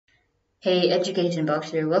Hey Education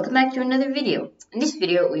Boxer, welcome back to another video. In this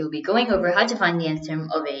video, we will be going over how to find the nth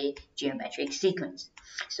term of a geometric sequence.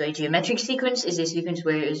 So a geometric sequence is a sequence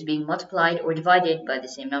where it is being multiplied or divided by the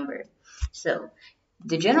same number. So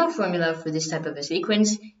the general formula for this type of a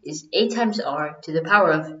sequence is a times r to the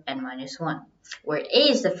power of n minus 1, where a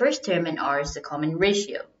is the first term and r is the common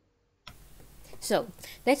ratio. So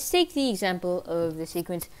let's take the example of the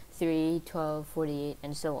sequence 3, 12, 48,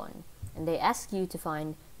 and so on. And they ask you to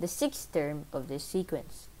find the sixth term of this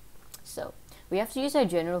sequence. So we have to use our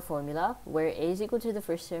general formula where a is equal to the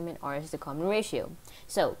first term and r is the common ratio.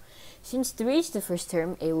 So since 3 is the first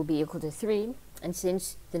term, a will be equal to 3, and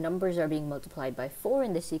since the numbers are being multiplied by 4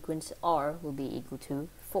 in the sequence, r will be equal to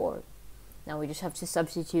 4. Now we just have to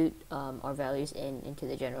substitute our values into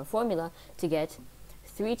the general formula to get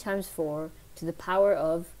 3 times 4 to the power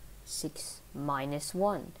of 6 minus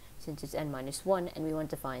 1, since it's n minus 1 and we want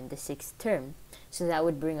to find the sixth term. So that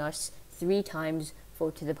would bring us 3 times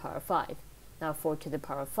 4 to the power of 5. Now 4 to the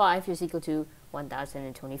power of 5 is equal to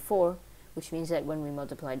 1024, which means that when we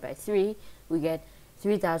multiply by 3, we get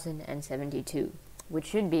 3072, which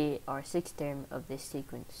should be our sixth term of this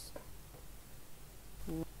sequence.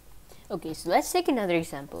 Okay, so let's take another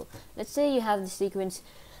example. Let's say you have the sequence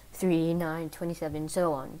 3, 9, 27,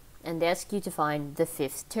 so on, and they ask you to find the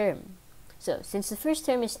fifth term. So since the first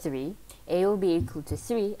term is 3, a will be equal to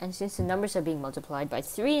 3, and since the numbers are being multiplied by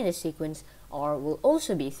 3 in the sequence, r will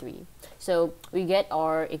also be 3. So we get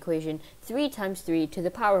our equation 3 times 3 to the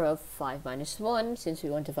power of 5 minus 1, since we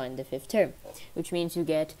want to find the fifth term, which means you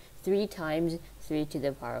get 3 times 3 to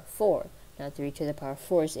the power of 4. Now 3 to the power of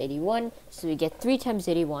 4 is 81, so we get 3 times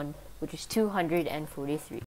 81, which is 243.